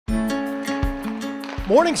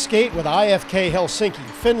Morning skate with IFK Helsinki,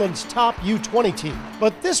 Finland's top U20 team.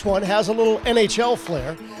 But this one has a little NHL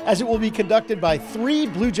flair, as it will be conducted by 3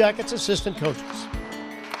 Blue Jackets assistant coaches.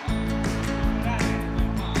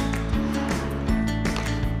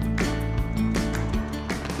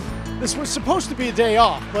 This was supposed to be a day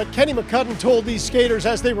off, but Kenny McCudden told these skaters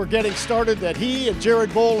as they were getting started that he and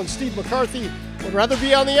Jared Boll and Steve McCarthy would rather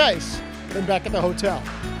be on the ice than back at the hotel.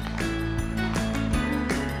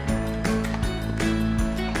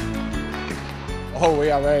 Oh,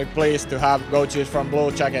 we are very pleased to have coaches from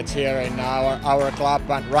Blue Jackets here in our club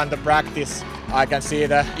and run the practice. I can see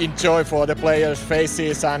the enjoy for the players'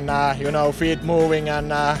 faces and feet moving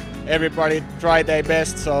and everybody tried their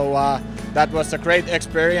best. So that was a great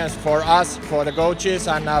experience for us, for the coaches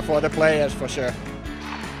and for the players for sure.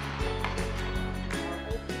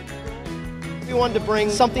 We wanted to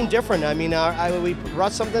bring something different. I mean, we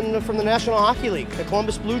brought something from the National Hockey League, the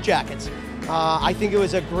Columbus Blue Jackets. I think it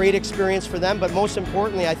was a great experience for them, but most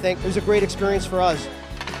importantly, I think it was a great experience for us.